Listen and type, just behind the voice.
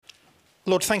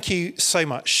Lord, thank you so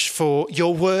much for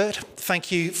your word.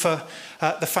 Thank you for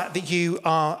the fact that you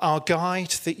are our guide,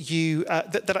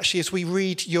 that actually as we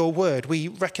read your word, we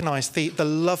recognise the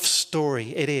love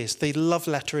story it is, the love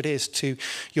letter it is to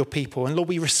your people. And Lord,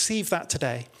 we receive that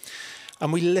today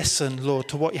and we listen, Lord,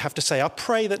 to what you have to say. I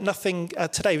pray that nothing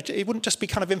today, it wouldn't just be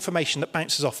kind of information that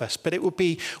bounces off us, but it would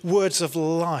be words of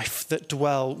life that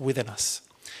dwell within us.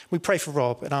 We pray for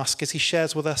Rob and ask as he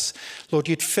shares with us, Lord,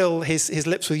 you'd fill his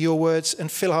lips with your words and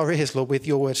fill our ears, Lord, with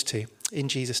your words too. In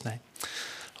Jesus' name.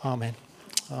 Amen.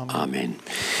 Amen. Amen.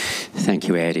 Thank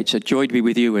you, Ed. It's a joy to be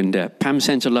with you, and Pam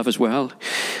sends her love as well.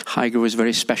 Highgrove is a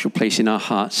very special place in our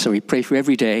hearts, so we pray for you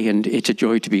every day, and it's a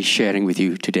joy to be sharing with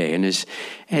you today. And as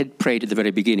Ed prayed at the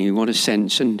very beginning, we want to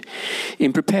sense, and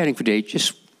in preparing for today,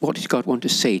 just what does God want to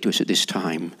say to us at this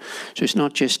time? So it's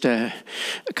not just a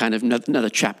kind of another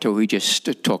chapter where we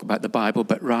just talk about the Bible,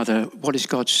 but rather what is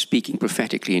God speaking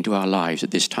prophetically into our lives at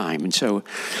this time? And so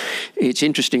it's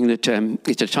interesting that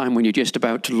it's a time when you're just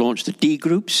about to launch the D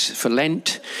groups for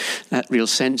Lent, that real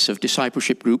sense of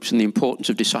discipleship groups and the importance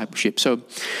of discipleship. So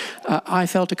I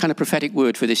felt a kind of prophetic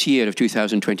word for this year of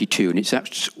 2022, and it's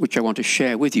that which I want to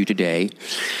share with you today,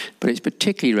 but it's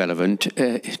particularly relevant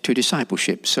to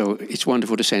discipleship. So it's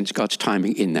wonderful to sense God's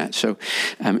timing in that. So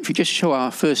if you just show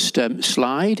our first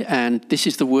slide, and this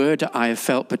is the word I have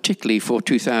felt particularly for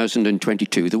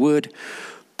 2022, the word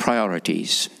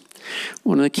priorities.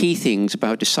 One of the key things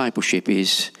about discipleship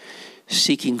is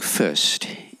seeking first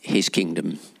his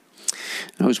kingdom.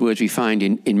 Those words we find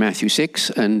in Matthew 6,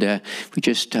 and we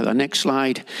just have our next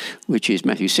slide, which is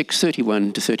Matthew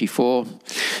 6:31 to 34.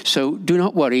 So do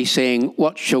not worry, saying,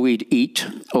 what shall we eat,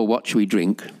 or what shall we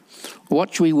drink, or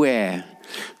what shall we wear?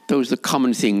 Those are the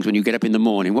common things when you get up in the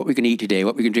morning. What we're going to eat today,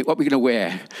 what we're going to drink, what we're going to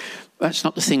wear. That's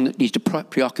not the thing that needs to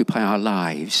preoccupy our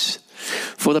lives.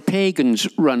 For the pagans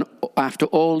run after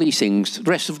all these things. The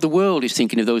rest of the world is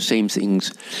thinking of those same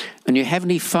things. And your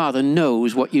heavenly Father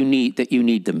knows what you need, that you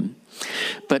need them.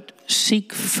 But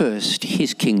seek first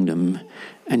his kingdom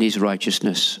and his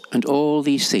righteousness, and all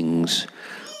these things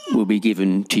will be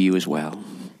given to you as well.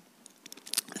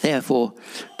 Therefore,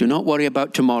 do not worry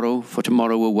about tomorrow, for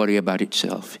tomorrow will worry about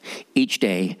itself. Each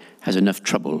day has enough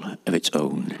trouble of its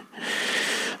own.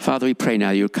 Father, we pray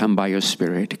now you'll come by your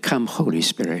Spirit. Come, Holy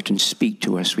Spirit, and speak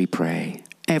to us, we pray.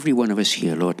 Every one of us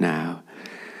here, Lord, now.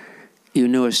 You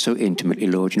know us so intimately,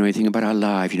 Lord. You know everything about our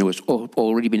lives. You know what's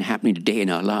already been happening today in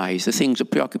our lives. The things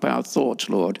that preoccupy our thoughts,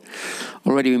 Lord.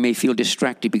 Already we may feel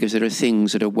distracted because there are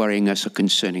things that are worrying us or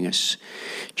concerning us.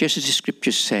 Just as the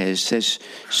scripture says, there's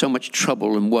so much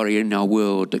trouble and worry in our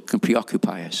world that can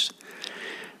preoccupy us.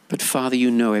 But Father,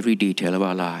 you know every detail of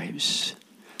our lives.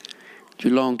 You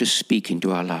long to speak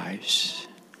into our lives.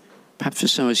 Perhaps for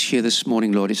some of us here this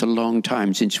morning, Lord, it's a long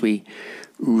time since we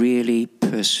really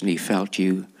personally felt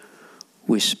you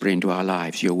whisper into our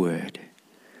lives your word.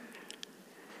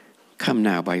 Come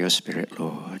now by your Spirit,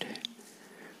 Lord.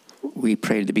 We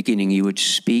pray at the beginning you would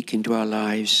speak into our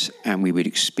lives and we would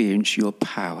experience your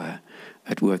power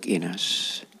at work in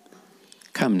us.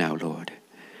 Come now, Lord.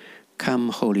 Come,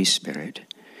 Holy Spirit.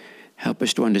 Help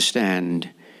us to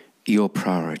understand your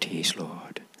priorities,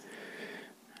 Lord.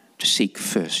 To seek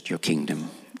first your kingdom.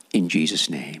 In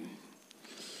Jesus' name.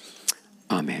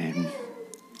 Amen.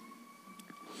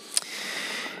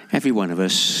 Every one of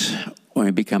us, when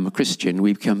we become a Christian,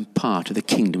 we become part of the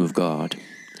kingdom of God.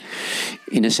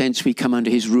 In a sense, we come under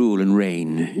his rule and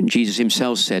reign. And Jesus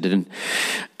himself said it, and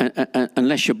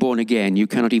unless you're born again, you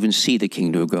cannot even see the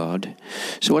kingdom of God.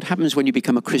 So what happens when you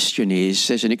become a Christian is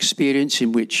there's an experience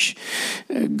in which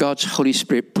God's Holy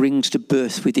Spirit brings to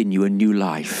birth within you a new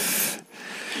life.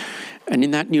 And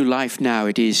in that new life now,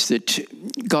 it is that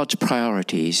God's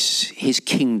priorities, his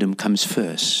kingdom comes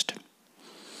first.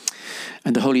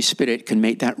 And the Holy Spirit can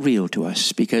make that real to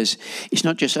us, because it's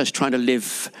not just us trying to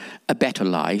live a better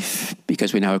life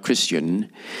because we're now a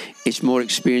Christian. It's more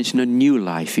experiencing a new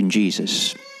life in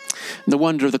Jesus. And the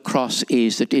wonder of the cross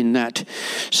is that in that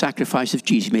sacrifice of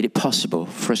Jesus made it possible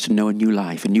for us to know a new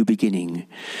life, a new beginning,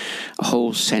 a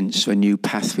whole sense of a new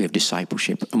pathway of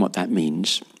discipleship and what that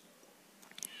means.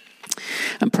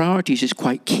 And priorities is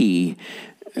quite key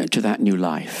to that new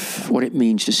life, what it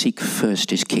means to seek first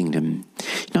his kingdom.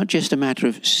 It's not just a matter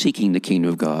of seeking the kingdom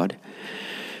of God,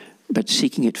 but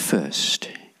seeking it first.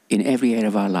 In every area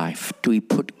of our life, do we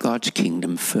put God's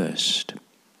kingdom first?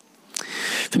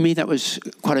 for me, that was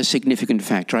quite a significant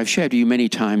factor. I've shared with you many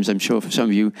times, I'm sure for some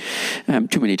of you,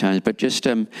 too many times, but just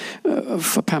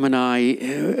for Pam and I,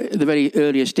 the very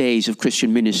earliest days of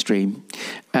Christian ministry,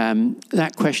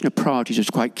 that question of priorities was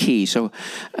quite key. So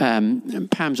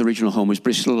Pam's original home was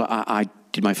Bristol. I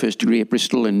did my first degree at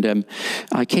Bristol, and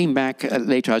I came back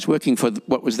later. I was working for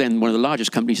what was then one of the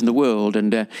largest companies in the world,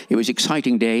 and it was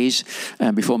exciting days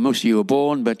before most of you were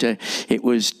born, but it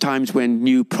was times when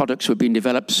new products were being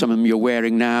developed. Some of them you're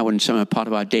wearing now, and some are part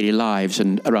of our daily lives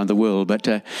and around the world, but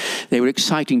they were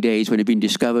exciting days when it had been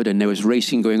discovered, and there was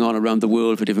racing going on around the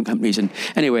world for different companies. And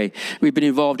anyway, we've been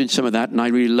involved in some of that, and I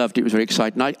really loved it. It was very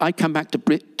exciting. I come back to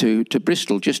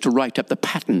Bristol just to write up the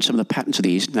patents, some of the patents of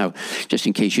these. Now, just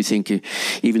in case you think,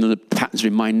 even though the patents are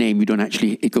in my name, you don't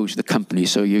actually, it goes to the company,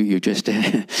 so you just,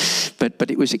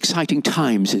 but it was exciting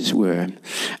times, as it were.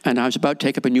 And I was about to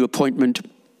take up a new appointment,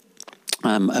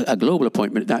 a global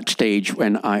appointment at that stage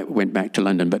when I went back to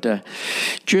London. But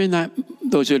during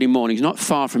those early mornings, not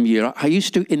far from here, I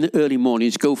used to, in the early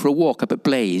mornings, go for a walk up at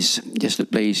Blaze,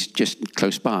 just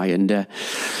close by. And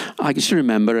I can still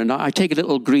remember, and I take a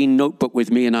little green notebook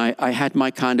with me, and I had my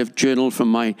kind of journal from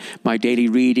my daily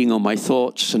reading or my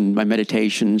thoughts and my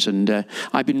meditations. And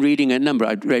I've been reading a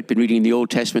number. Been reading in the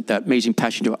Old Testament, that amazing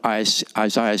passage of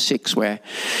Isaiah 6, where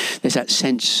there's that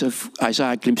sense of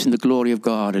Isaiah glimpsing the glory of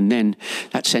God, and then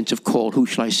that sense of call, who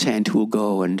shall I send, who will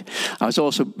go? And I was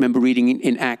also remember reading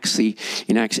in Acts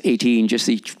 18, just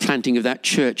the planting of that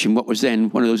church in what was then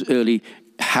one of those early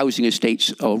housing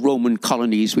estates or Roman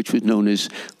colonies, which was known as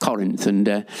Corinth.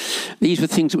 And these were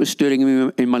things that were stirring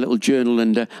me in my little journal.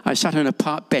 And I sat on a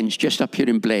park bench just up here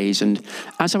in Blaze. And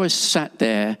as I was sat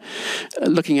there,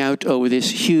 looking out over this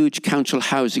huge council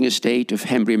housing estate of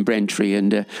Henbury and Brentry,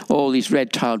 and all these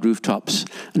red tiled rooftops,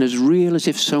 and as real as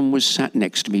if someone was sat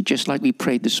next to me, just like we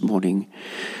prayed this morning,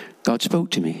 God spoke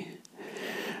to me.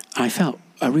 I felt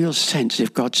a real sense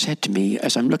if God said to me,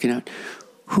 as I'm looking out,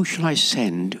 who shall I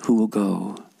send? Who will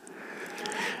go?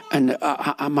 And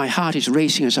my heart is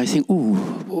racing as I think, ooh,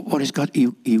 what is God? Are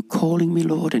you calling me,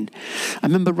 Lord? And I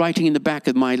remember writing in the back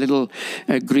of my little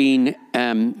green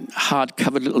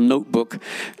hard-covered little notebook,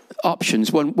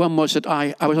 options. One was that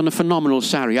I was on a phenomenal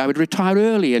salary. I would retire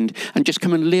early and just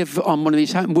come and live on one of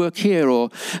these and work here. Or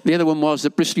the other one was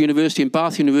that Bristol University and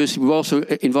Bath University were also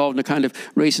involved in a kind of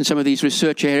race in some of these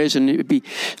research areas, and it would be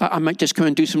I might just come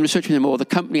and do some research with them. Or the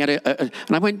company had and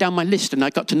I went down my list and I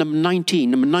got to number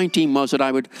 19. Number 19 was that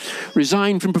I would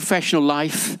resign from professional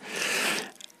life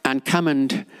and come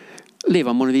and live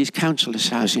on one of these council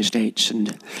housing estates.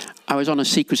 And I was on a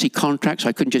secrecy contract, so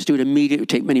I couldn't just do it immediately. It would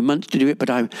take many months to do it,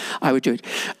 but I would do it.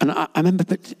 And I remember,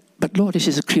 but Lord, this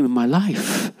is the cream of my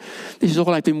life. This is all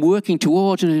I've been working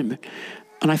towards. And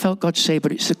I felt God say,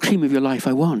 but it's the cream of your life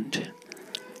I want.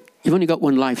 You've only got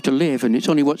one life to live, and it's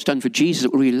only what's done for Jesus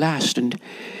that will really last. And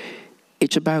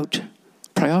it's about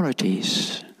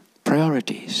priorities.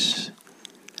 Priorities.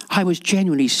 I was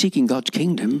genuinely seeking God's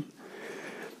kingdom.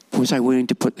 Was I willing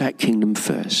to put that kingdom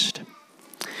first?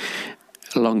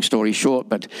 A long story short,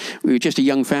 but we were just a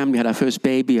young family, had our first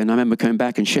baby, and I remember coming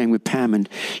back and sharing with Pam, and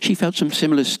she felt some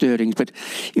similar stirrings, but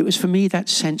it was for me that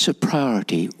sense of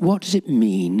priority. What does it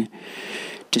mean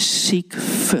to seek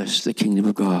first the kingdom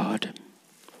of God?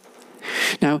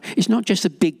 Now, it's not just the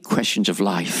big questions of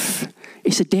life.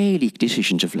 It's the daily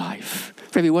decisions of life.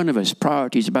 For every one of us,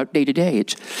 priorities about day to day.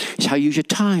 It's how you use your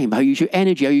time, how you use your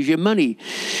energy, how you use your money.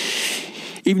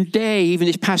 Even today, even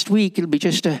this past week, it'll be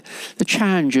just the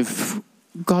challenge of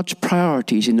God's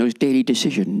priorities in those daily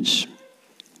decisions.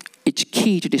 It's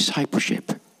key to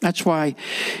discipleship. That's why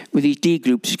with these D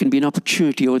groups, it's going to be an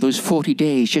opportunity over those 40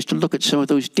 days just to look at some of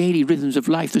those daily rhythms of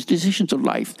life, those decisions of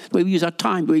life, the way we use our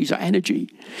time, the way we use our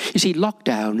energy. You see,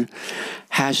 lockdown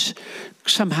has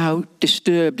somehow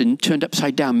disturbed and turned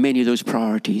upside down many of those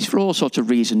priorities for all sorts of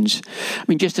reasons. I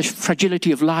mean, just the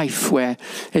fragility of life where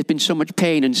there's been so much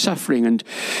pain and suffering and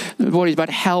worries about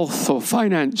health or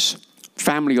finance,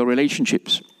 family or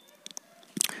relationships.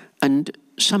 And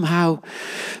somehow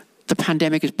the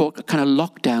pandemic has brought a kind of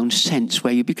lockdown sense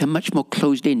where you become much more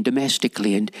closed in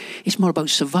domestically, and it's more about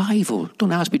survival.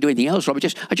 Don't ask me to do anything else, Rob. I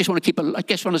just want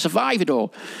to survive it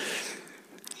all.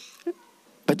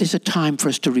 But there's a time for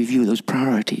us to review those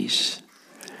priorities.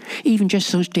 Even just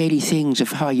those daily things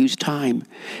of how I use time.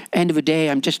 End of the day,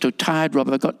 I'm just so tired, Rob.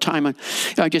 I've got time.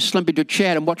 I just slump into a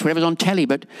chair and watch whatever's on telly.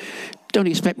 But don't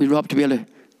expect me, Rob, to be able to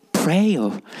pray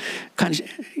or kind of.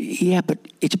 Yeah, but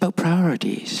it's about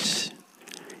priorities.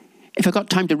 If I've got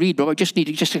time to read, Rob, I just need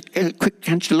a quick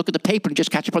chance to look at the paper and just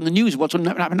catch up on the news, what's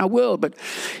happening in our world. But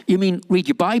you mean read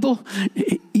your Bible?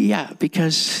 Yeah,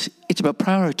 because it's about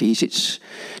priorities. It's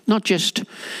not just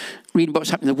reading about what's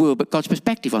happening in the world, but God's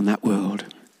perspective on that world.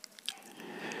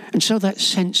 And so that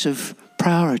sense of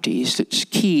priorities that's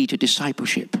key to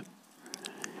discipleship.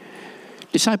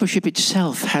 Discipleship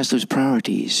itself has those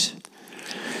priorities.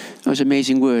 Those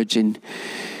amazing words in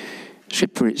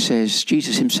Scripture, it says,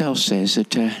 Jesus himself says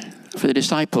that for the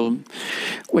disciple,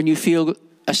 when you feel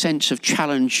a sense of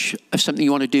challenge of something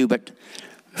you want to do, but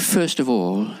first of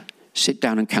all, sit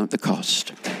down and count the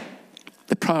cost.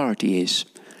 The priority is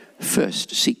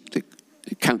first seek to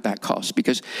count that cost,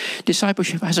 because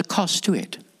discipleship has a cost to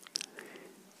it.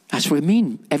 That's what I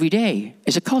mean. Every day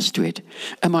is a cost to it.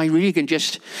 Am I really going to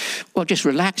just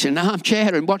relax in an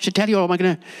armchair and watch the telly, or am I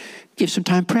going to give some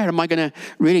time prayer? Am I going to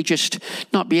really just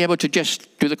not be able to just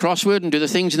do the crossword and do the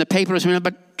things in the paper or something,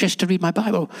 but just to read my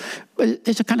Bible? But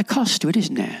there's a kind of cost to it,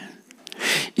 isn't there?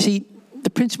 You see, the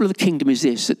principle of the kingdom is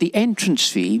this, that the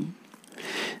entrance fee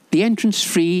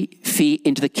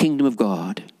into the kingdom of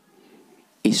God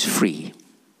is free.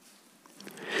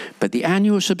 But the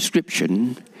annual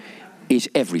subscription is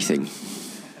everything.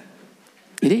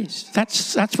 It is.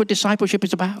 That's what discipleship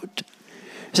is about.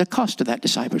 There's a cost to that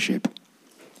discipleship.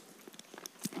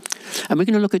 And we're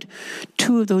going to look at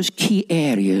two of those key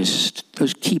areas,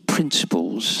 those key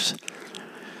principles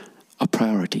of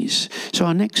priorities. So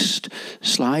our next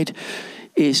slide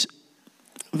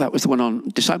that was the one on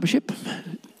discipleship.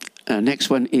 Next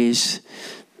one is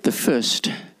the first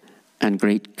and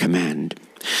great command.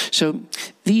 So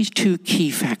these two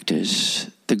key factors,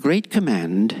 the Great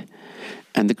Command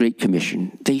and the Great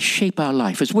Commission, they shape our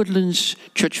life. As Woodlands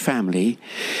Church family,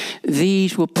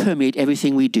 these will permeate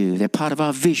everything we do. They're part of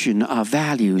our vision, our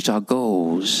values, our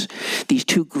goals. These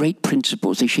two great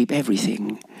principles, they shape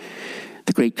everything.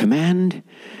 The Great Command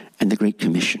and the Great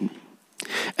Commission.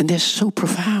 And they're so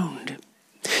profound.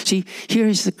 See, here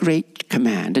is the Great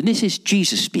Command, and this is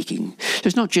Jesus speaking. So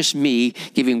it's not just me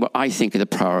giving what I think are the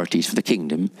priorities for the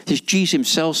kingdom. This is Jesus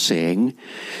himself saying,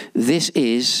 this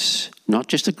is not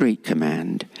just the Great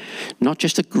Command, not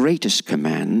just the greatest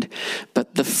command,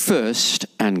 but the first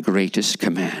and greatest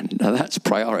command. Now that's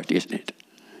priority, isn't it?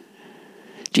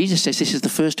 Jesus says this is the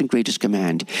first and greatest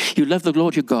command. You love the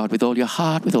Lord your God with all your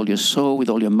heart, with all your soul, with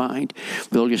all your mind,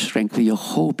 with all your strength, with your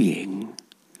whole being.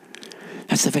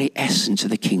 That's the very essence of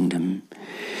the kingdom.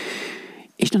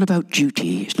 It's not about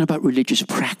duty. It's not about religious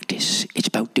practice. It's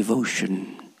about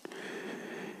devotion.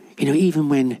 You know, even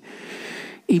when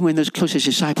those closest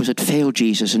disciples had failed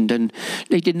Jesus and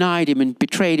they denied him and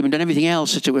betrayed him and done everything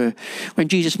else, as it were, when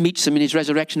Jesus meets them in his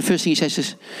resurrection, the first thing he says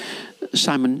is,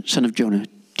 Simon, son of Jonah,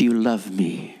 do you love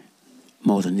me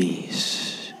more than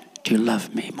these? Do you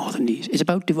love me more than these? It's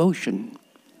about devotion.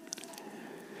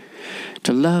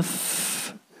 To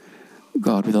love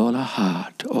God with all our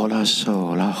heart, all our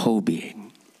soul, our whole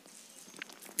being.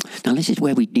 Now this is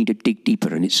where we need to dig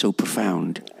deeper, and it's so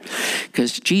profound.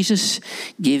 Because Jesus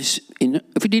gives,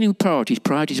 if we're dealing with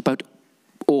priorities about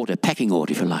order, pecking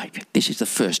order, if you like. This is the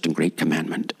first and great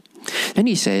commandment. Then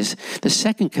he says, the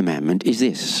second commandment is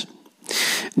this.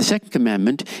 The second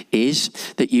commandment is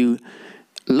that you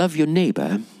love your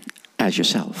neighbor as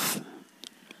yourself.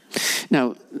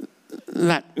 Now,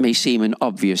 that may seem an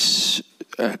obvious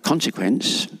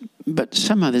consequence, but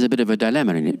somehow there's a bit of a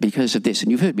dilemma in it because of this.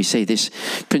 And you've heard me say this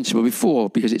principle before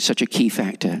because it's such a key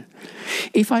factor.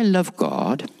 If I love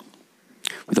God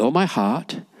with all my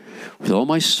heart, with all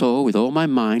my soul, with all my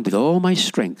mind, with all my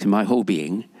strength and my whole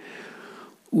being,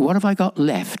 what have I got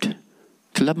left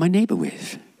to love my neighbor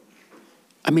with?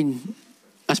 I mean,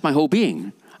 that's my whole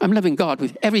being. I'm loving God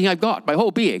with everything I've got, my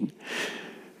whole being.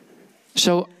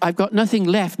 So I've got nothing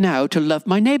left now to love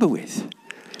my neighbor with,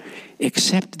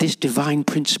 except this divine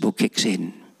principle kicks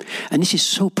in. And this is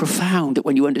so profound that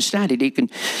when you understand it,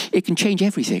 it can change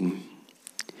everything.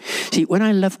 See, when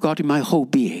I love God in my whole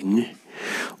being,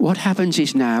 what happens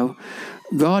is now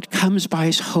God comes by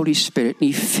his Holy Spirit and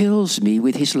he fills me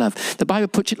with his love. The Bible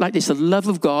puts it like this: the love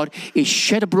of God is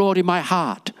shed abroad in my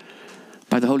heart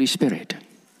by the Holy Spirit.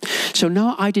 So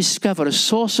now I discover a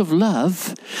source of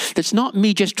love that's not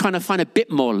me just trying to find a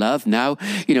bit more love now,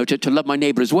 you know, to love my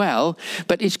neighbor as well,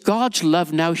 but it's God's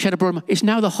love now shed abroad. It's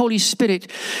now the Holy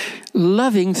Spirit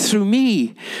loving through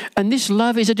me. And this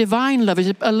love is a divine love.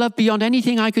 It's a love beyond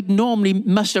anything I could normally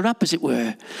muster up, as it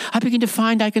were. I begin to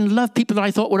find I can love people that I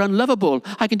thought were unlovable.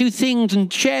 I can do things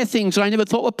and share things that I never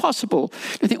thought were possible.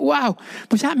 I think, wow,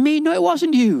 was that me? No, it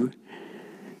wasn't you.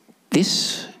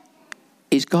 This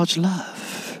is God's love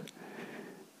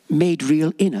made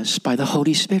real in us by the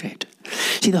Holy Spirit.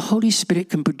 See, the Holy Spirit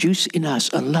can produce in us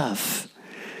a love.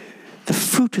 The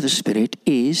fruit of the Spirit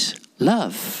is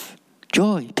love,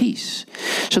 joy, peace.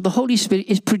 So the Holy Spirit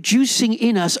is producing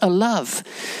in us a love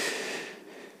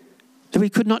that we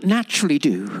could not naturally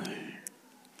do.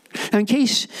 Now, in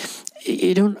case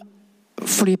you don't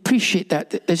fully appreciate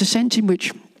that, there's a sense in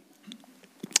which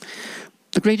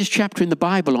the greatest chapter in the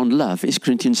Bible on love is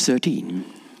Corinthians 13.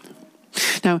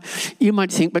 Now, you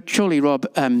might think, but surely, Rob,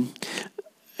 loving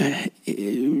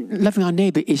our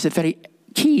neighbour is the very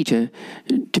key to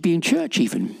being church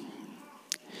even.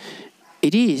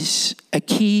 It is a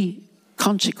key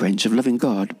consequence of loving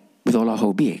God with all our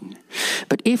whole being.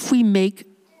 But if we make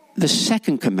the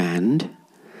second command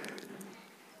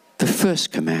the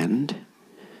first command,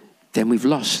 then we've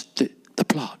lost the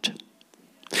plot.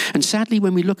 And sadly,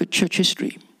 when we look at church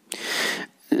history,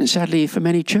 and sadly for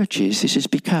many churches, this has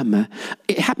become,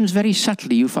 it happens very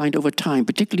subtly, you find over time,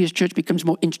 particularly as church becomes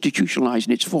more institutionalized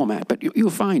in its format. But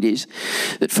you'll find is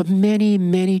that for many,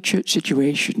 many church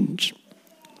situations,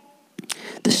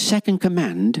 the second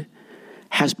command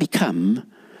has become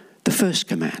the first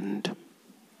command.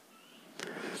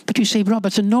 But you say, Rob,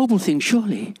 it's a noble thing,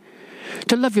 surely.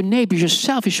 To love your neighbour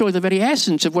yourself is surely the very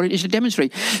essence of what it is to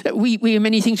demonstrate. We in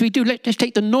many things we do, let's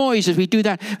take the noise as we do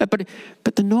that.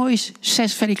 But the noise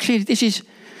says very clearly, this is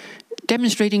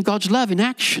demonstrating God's love in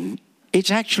action. It's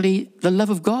actually the love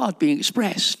of God being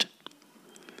expressed.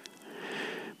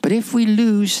 But if we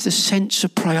lose the sense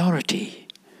of priority,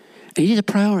 and it is a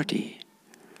priority,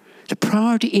 the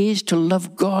priority is to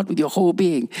love God with your whole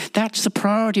being. That's the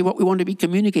priority, what we want to be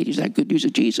communicating is that good news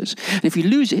of Jesus. And if we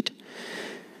lose it,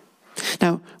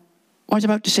 now, what I was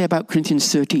about to say about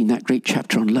Corinthians 13, that great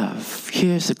chapter on love,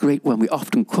 here's the great one we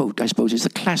often quote, I suppose, is the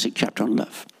classic chapter on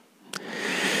love.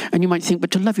 And you might think,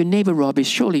 but to love your neighbour, Rob, is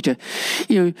surely to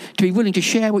be willing to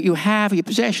share what you have, your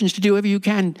possessions, to do whatever you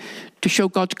can to show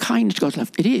God's kindness, God's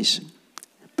love. It is.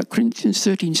 But Corinthians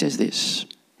 13 says this: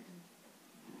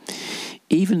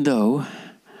 even though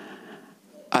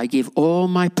I give all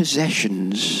my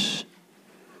possessions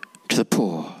to the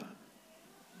poor,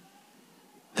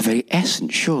 the very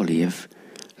essence, surely, of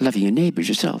loving your neighbour as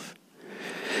yourself.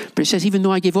 But it says, even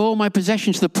though I give all my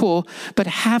possessions to the poor, but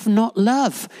have not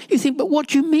love. You think, but what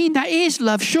do you mean? That is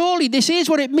love. Surely this is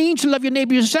what it means to love your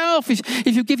neighbour yourself.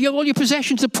 If you give all your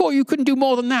possessions to the poor, you couldn't do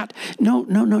more than that.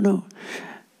 No.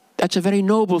 That's a very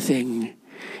noble thing.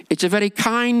 It's a very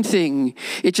kind thing.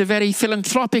 It's a very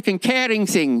philanthropic and caring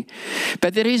thing.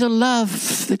 But there is a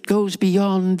love that goes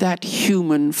beyond that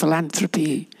human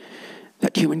philanthropy,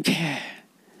 that human care.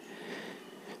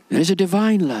 There's a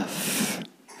divine love.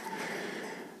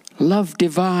 Love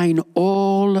divine,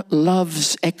 all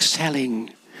loves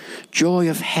excelling. Joy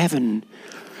of heaven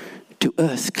to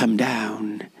earth come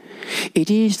down. It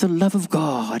is the love of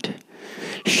God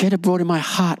shed abroad in my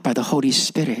heart by the Holy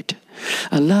Spirit.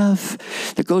 A love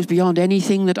that goes beyond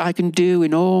anything that I can do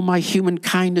in all my human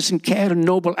kindness and care and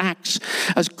noble acts,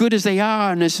 as good as they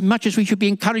are, and as much as we should be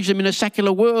encouraging them in a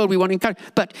secular world, we want to encourage.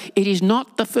 But it is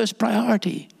not the first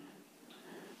priority.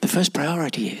 The first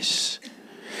priority is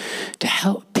to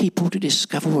help people to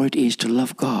discover what it is to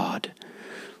love God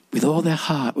with all their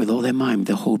heart, with all their mind, with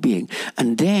their whole being.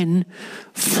 And then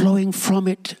flowing from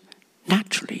it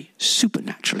naturally,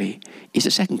 supernaturally, is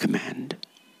the second command.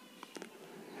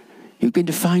 You begin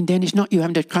to find then it's not you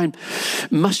having to try and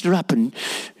muster up and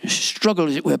struggle,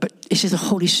 as it were, but this is the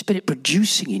Holy Spirit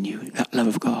producing in you that love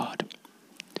of God,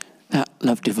 that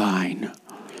love divine,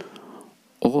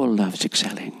 all loves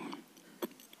excelling.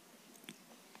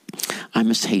 I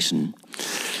must hasten,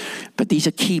 but these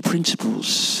are key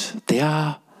principles. They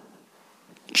are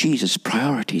Jesus'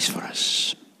 priorities for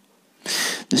us.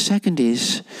 The second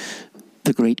is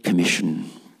the Great Commission.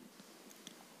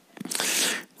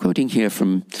 Quoting here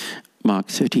from Mark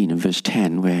 13 and verse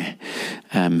 10, where,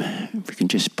 if we can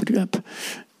just put it up,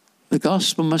 the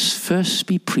gospel must first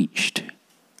be preached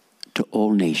to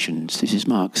all nations. This is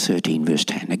Mark 13 verse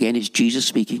 10. Again, it's Jesus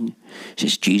speaking.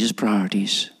 It's Jesus'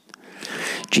 priorities.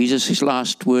 Jesus'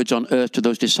 last words on earth to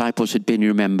those disciples had been, you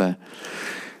remember,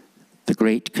 the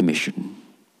Great Commission.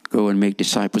 Go and make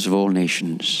disciples of all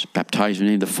nations, baptizing in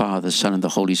the name of the Father, the Son, and the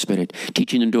Holy Spirit,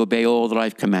 teaching them to obey all that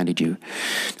I've commanded you.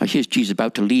 Now here's Jesus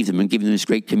about to leave them and giving them this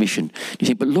great commission. You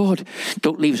think, but Lord,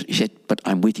 don't leave us. He said, but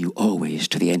I'm with you always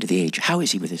to the end of the age. How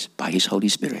is he with us? By his Holy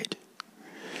Spirit.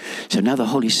 So now the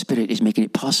Holy Spirit is making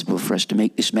it possible for us to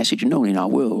make this message known in our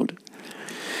world.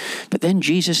 But then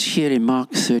Jesus here in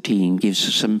Mark 13 gives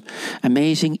us some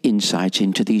amazing insights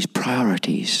into these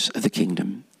priorities of the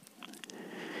kingdom.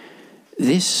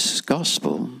 This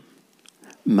gospel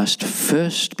must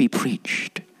first be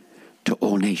preached to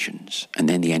all nations, and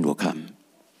then the end will come.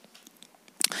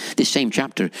 This same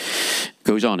chapter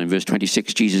goes on in verse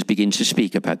 26. Jesus begins to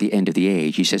speak about the end of the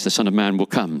age. He says, the Son of Man will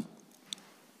come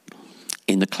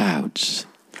in the clouds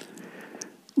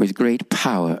with great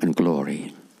power and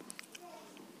glory.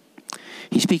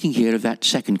 He's speaking here of that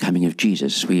second coming of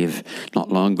Jesus. We have not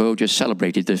long ago just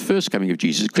celebrated the first coming of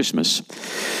Jesus, Christmas.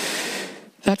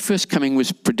 That first coming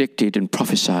was predicted and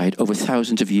prophesied over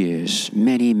thousands of years,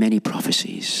 many, many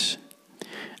prophecies.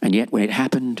 And yet when it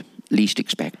happened, least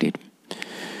expected.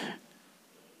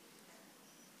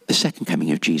 The second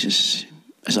coming of Jesus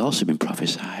has also been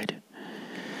prophesied.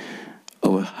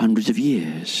 Over hundreds of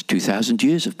years, 2,000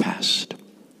 years have passed.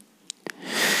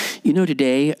 You know,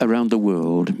 today around the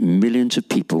world, millions of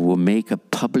people will make a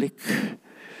public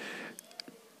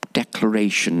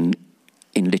declaration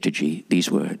in liturgy, these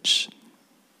words.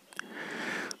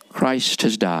 Christ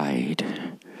has died,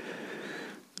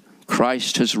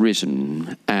 Christ has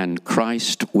risen, and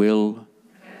Christ will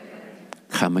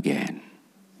come again.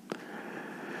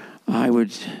 I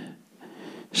would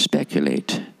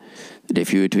speculate that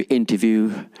if you were to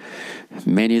interview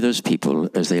many of those people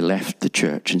as they left the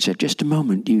church and said, just a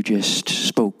moment, you just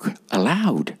spoke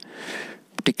aloud,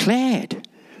 declared,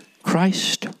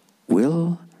 Christ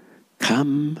will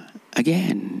come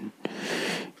again.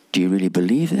 Do you really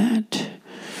believe that?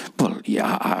 Well,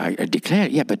 yeah, I declare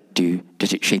it, yeah, but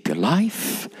does it shape your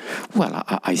life? Well,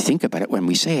 I think about it when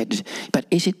we say it, but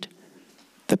is it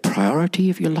the priority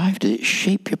of your life? Does it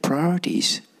shape your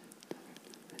priorities?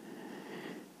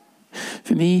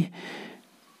 For me,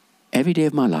 every day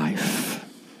of my life,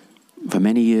 for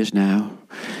many years now,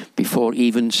 before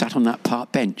even sat on that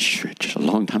park bench, which is a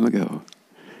long time ago,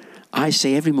 I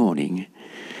say every morning,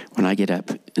 when I get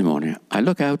up in the morning, I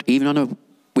look out, even on a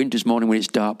winter's morning when it's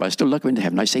dark, but I still look into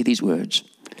heaven, I say these words.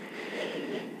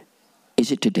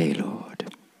 Is it today,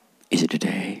 Lord? Is it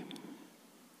today?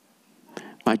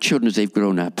 My children, as they've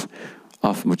grown up,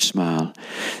 often would smile.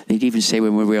 They'd even say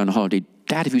when we were on holiday,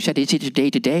 Dad, have you said, is it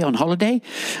today on holiday?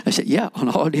 I said, yeah, on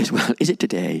holiday as well. Is it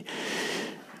today?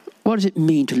 What does it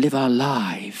mean to live our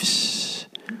lives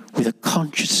with a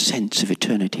conscious sense of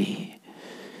eternity?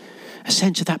 A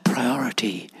sense of that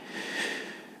priority.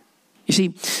 You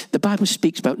see, the Bible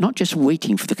speaks about not just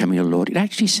waiting for the coming of the Lord. It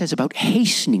actually says about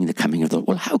hastening the coming of the Lord.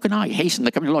 Well, how can I hasten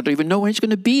the coming of the Lord? I don't even know when it's going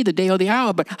to be, the day or the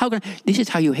hour, but how can I? This is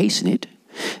how you hasten it.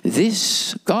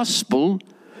 This gospel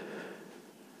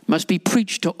must be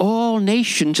preached to all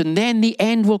nations, and then the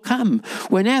end will come.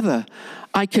 Whenever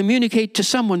I communicate to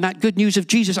someone that good news of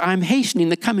Jesus, I'm hastening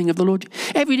the coming of the Lord.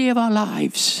 Every day of our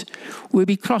lives, we'll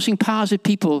be crossing paths with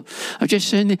people.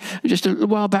 Just a little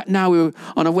while back now, we were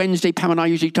on a Wednesday, Pam and I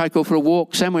usually try to go for a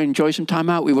walk somewhere, enjoy some time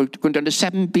out. We were going down to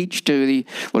Severn Beach to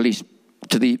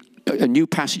a new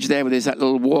passage there where there's that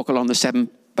little walk along the Severn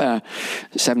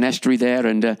estuary there.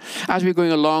 And as we were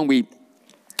going along, we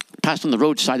passed on the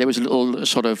roadside. There was a little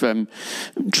sort of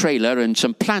trailer and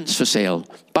some plants for sale,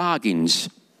 bargains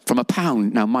from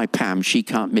 £1. Now, my Pam, she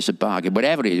can't miss a bargain,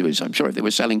 whatever it was. I'm sure if they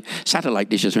were selling satellite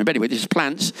dishes. But anyway, this is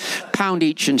plants, £1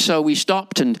 each. And so we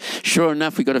stopped, and sure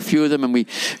enough, we got a few of them, and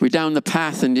we're down the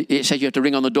path, and it said you have to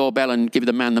ring on the doorbell and give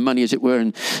the man the money, as it were.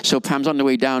 And so Pam's on the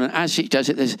way down, and as she does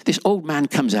it, this old man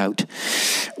comes out,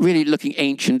 really looking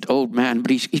ancient, old man,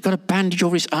 but he's got a bandage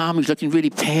over his arm. He's looking really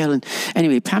pale. And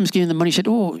anyway, Pam's giving the money. She said,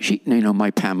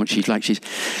 my Pam, what she's like,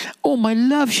 oh, my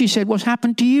love, she said, what's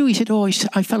happened to you? He said,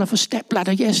 I fell off a step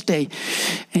ladder yesterday.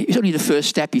 It was only the first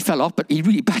step. He fell off, but he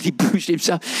really badly bruised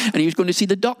himself. And he was going to see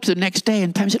the doctor the next day.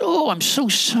 And Pam said, I'm so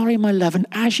sorry, my love. And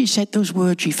as she said those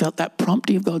words, she felt that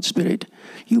prompting of God's Spirit.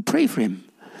 You pray for him.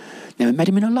 Never met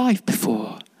him in her life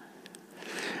before.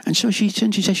 And so she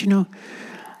says,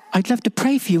 I'd love to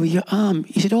pray for you with your arm.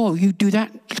 He said, you do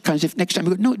that? Kind of if next time.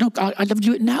 We go, no, I'd love to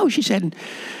do it now, she said.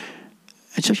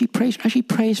 And so she prays. As she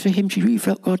prays for him, she really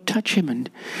felt God touch him.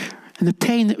 And the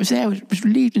pain that was there was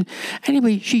relieved. And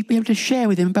anyway, she'd be able to share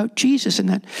with him about Jesus and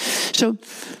that. So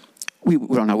we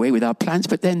were on our way with our plans,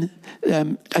 but then I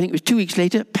think it was 2 weeks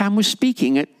later, Pam was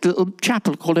speaking at a little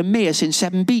chapel called Emmaus in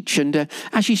Severn Beach. And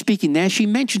as she's speaking there, she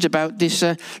mentions about this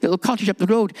little cottage up the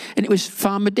road. And it was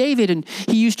Farmer David, and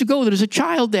he used to go there as a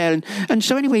child there. And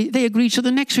so anyway, they agreed. So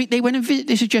the next week they went and visited.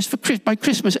 This is just by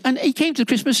Christmas. And he came to the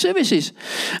Christmas services.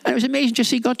 And it was amazing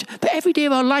just to see God. But every day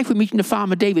of our life we're meeting the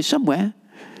Farmer David somewhere.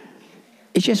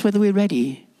 It's just whether we're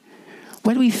ready,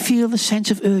 whether we feel the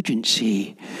sense of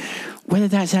urgency, whether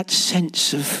there's that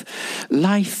sense of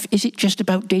life. Is it just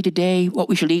about day to day, what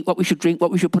we should eat, what we should drink,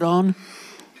 what we should put on?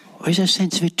 Or is there a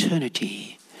sense of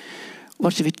eternity?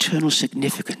 What's of eternal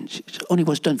significance? It's only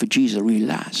what's done for Jesus will really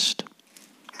last.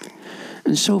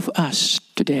 And so for us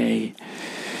today,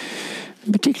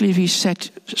 particularly if we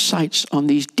set sights on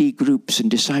these D groups and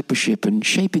discipleship and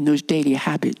shaping those daily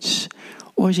habits,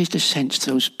 or is it to sense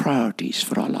those priorities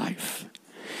for our life?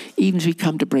 Even as we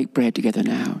come to break bread together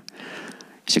now,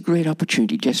 it's a great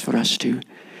opportunity just for us to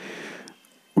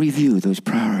review those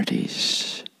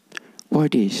priorities.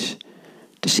 what it is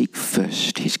to seek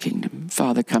first his kingdom.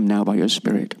 Father, come now by your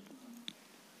Spirit.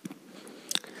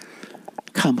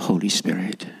 Come, Holy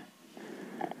Spirit.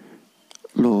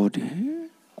 Lord,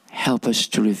 help us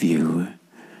to review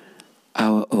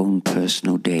our own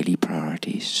personal daily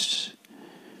priorities.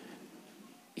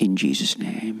 In Jesus'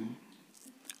 name.